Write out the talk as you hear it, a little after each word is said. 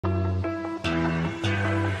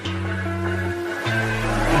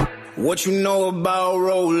What you know about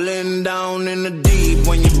rolling down in the deep?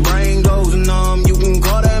 When your brain goes numb, you can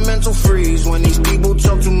call that mental freeze. When these people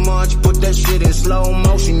talk too much, put that shit in slow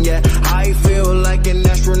motion. Yeah, I feel like an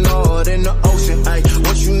astronaut in the ocean. Ay,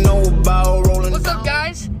 what you know about rolling What's down? up,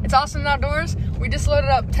 guys? It's Austin Outdoors. We just loaded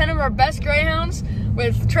up 10 of our best Greyhounds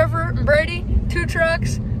with Trevor and Brady, 2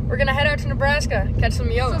 trucks. We're gonna head out to Nebraska, catch some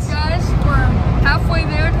yotes. What's up, guys? We're halfway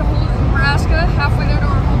there to Nebraska, halfway there to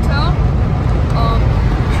our hotel.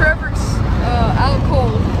 Trevor's out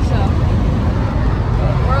cold, so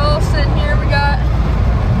we're all sitting here. We got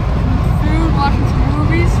food, watching some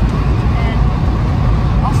movies, and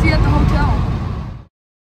I'll see you at the hotel.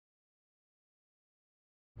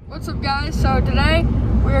 What's up, guys? So today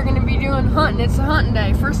we are going to be doing hunting. It's a hunting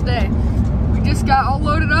day, first day. We just got all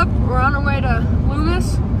loaded up. We're on our way to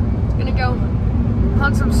Loomis. Gonna go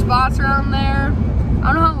hunt some spots around there.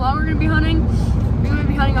 I don't know how long we're gonna be hunting. We're gonna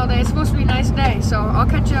be hunting all day. It's supposed to be a nice day, so I'll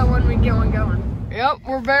catch you when we get one going. Yep,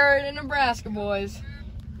 we're buried in Nebraska, boys.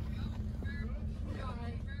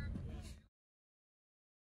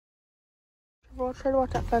 Well, try to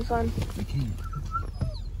watch that fence line. We can.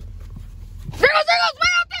 There goes,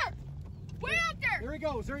 way out there! Way out there! There he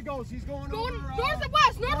goes, He's going over, north and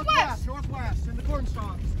west, northwest, in the corn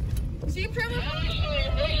stalks. See him, Trevor?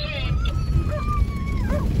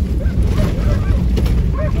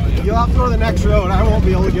 You'll have to go to the next road. I won't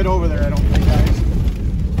be able to get over there, I don't think, guys.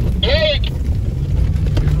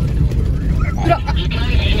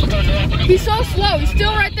 He's so slow. He's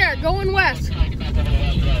still right there, going west.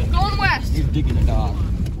 Going west. He's digging the dog.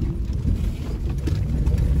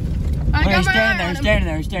 I got He's my eye standing there, on he's him. standing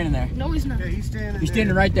there, he's standing there. No, he's not. Yeah, he's standing He's there.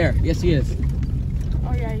 standing right there. Yes, he is.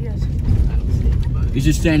 Oh, yeah, he is. He's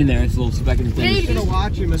just standing there. It's a little speck in the I'm thing. just gonna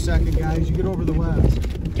watch him a second, guys. You get over the west.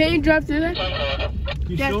 Can you drive through there?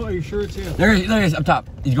 Are you sure it's him? There he is, up top.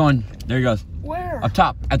 He's going, there he goes. Where? Up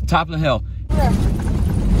top, at the top of the hill. Where?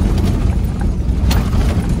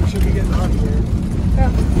 We should be getting on here. Yeah.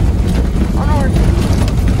 On ours.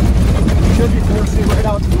 We should be forcing right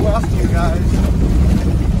out to the west of you guys.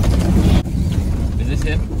 Is this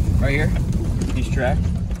him? Right here? He's tracked.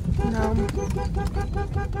 No.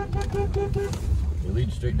 He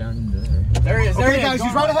leads straight down into there. There he is, there Okay, he is. guys,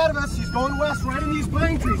 he's right ahead of us. He's going west, right in these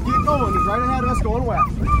pine trees. Get going. He's right ahead of us, going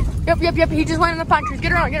west. Yep. He just went in the pine trees.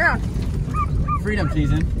 Get around. Freedom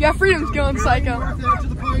season. Yeah, Freedom's going psycho. We're at the edge of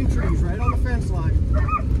the pine trees, right on the fence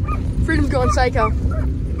line. Freedom's going psycho.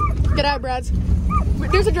 Get out, Brads.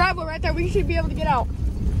 There's a driveway right there. We should be able to get out.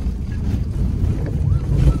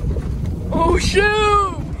 Oh,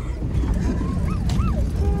 shoot!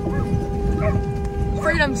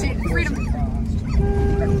 Freedom.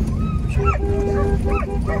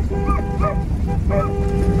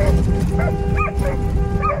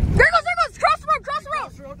 There goes! Cross the road! Cross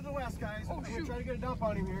the road to the west, guys. Oh, I'm shoot. gonna try to get a dump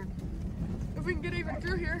on him here. If we can get even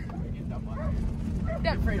through here.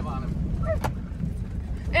 Get freedom on him.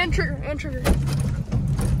 And trigger. They're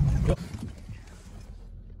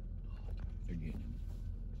getting him.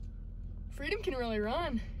 Freedom can really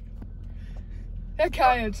run. That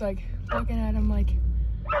coyote's like looking at him like,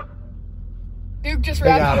 Duke just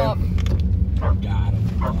wrapped him up. Got him.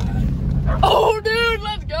 Oh, dude,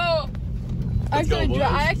 let's go. I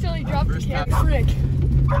accidentally dropped the camera. Frick.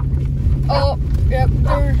 Oh, yep,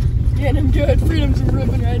 they're getting him good. Freedom's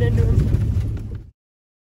ripping right into him.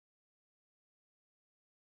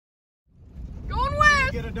 Going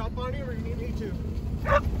west. Get a dump on him, or you need me to?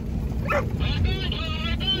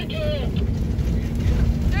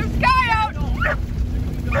 There's a coyote.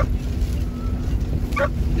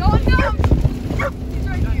 Going dumb. He's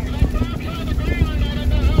right here.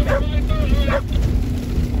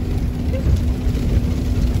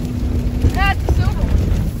 That's the silver one.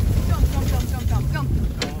 Jump.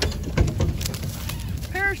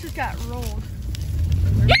 Paris just got rolled.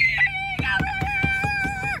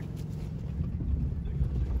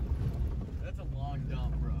 That's a long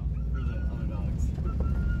dump, bro, for the underdogs.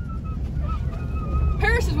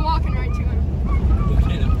 Paris is walking right to him. Look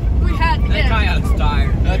at him. We had to That get him. coyote's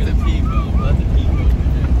tired. That's a peepo.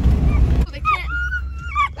 They can't.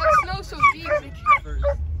 That snow's so deep. They can't.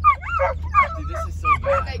 Dude, this is so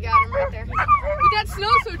bad. They got him right there. But that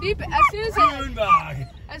snow's so deep.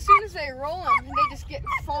 As soon as they roll him, they just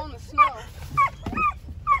fall in the snow.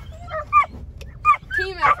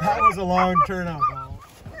 Team effort. That was a long turnout, ball.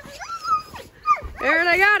 There,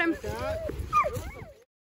 they got him.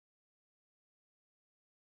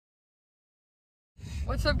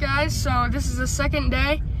 What's up, guys? So this is the second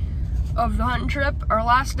day of the hunting trip, our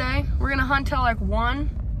last day. We're gonna hunt till like 1.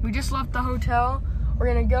 We just left the hotel. We're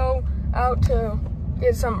gonna go out to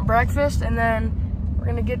get some breakfast, and then We're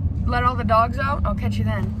gonna let all the dogs out. I'll catch you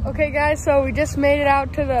then. Okay guys, so we just made it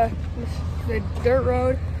out to the dirt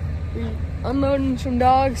road. We unloading some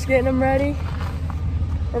dogs, getting them ready.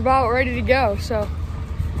 We're about ready to go, so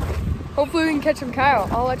hopefully we can catch some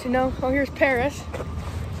coyote. I'll let you know. Oh, here's Paris.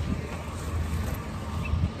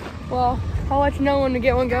 Well, I'll let you know when we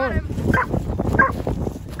get one going.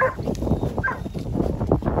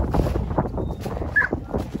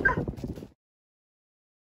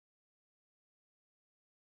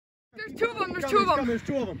 There's two of them, there's two of them. There's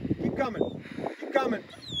two of them. Keep coming. Keep coming.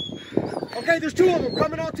 Okay, there's two of them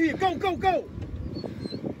coming out to you. Go, go, go.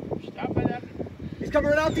 Stop by that. He's coming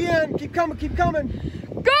right out the end. Keep coming, keep coming.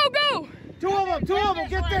 Go, go. Two of them,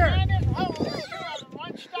 get there.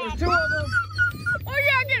 There's two of them. Oh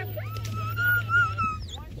yeah, get him.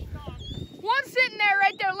 One's sitting there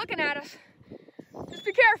right there looking at us. Just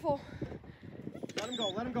be careful. Let him go,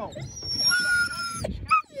 let him go.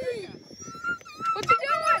 What's he doing?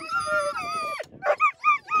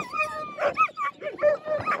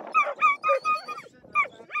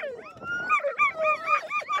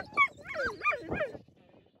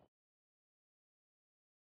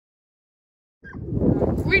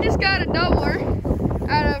 We just got a doubler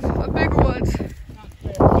out of a big woods.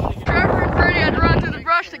 Trevor and Brady had to run through the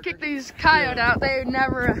brush to kick these coyote out. They would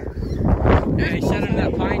never. Yeah, he shut in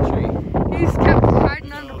that pine tree. He's kept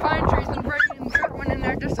hiding under pine trees, and Brady and Trevor went in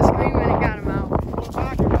there just to scream and got him out.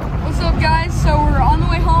 What's up, guys? So we're on the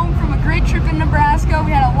way home from a great trip in Nebraska.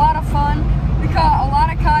 We had a lot of fun. We caught a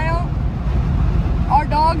lot of coyote. Our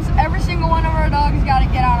dogs, every single one of our dogs got to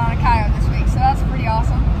get out on a coyote this week, so that's pretty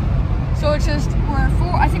awesome. So it's just,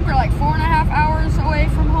 I think we're like 4.5 hours away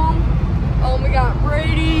from home. We got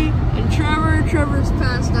Brady and Trevor. Trevor's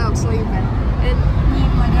passed out sleeping, and me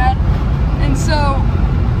and my dad. And so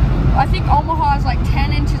I think Omaha is like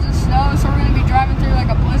 10 inches of snow, so we're gonna be driving through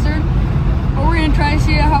like a blizzard. But we're gonna try to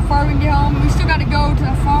see how far we can get home. We still got to go to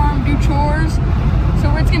the farm, do chores,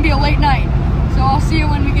 so it's gonna be a late night. So I'll see you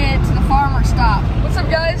when we get to the farm or stop. What's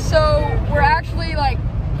up, guys? So we're actually like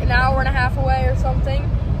an hour and a half away or something.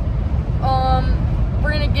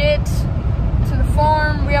 We're gonna get to the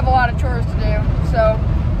farm. We have a lot of chores to do, so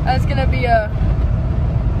that's gonna be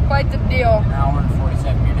quite the deal. An hour and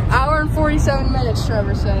 47 minutes. Hour and 47 minutes,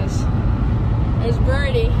 Trevor says. There's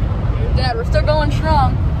Brady. There's Dad. We're still going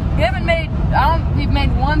strong. We've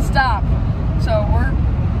made one stop, so we're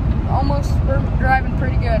driving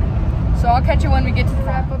pretty good. So I'll catch you when we get to the farm.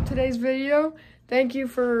 Wrap up today's video. Thank you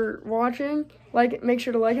for watching. Make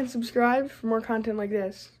sure to like and subscribe for more content like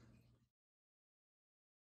this.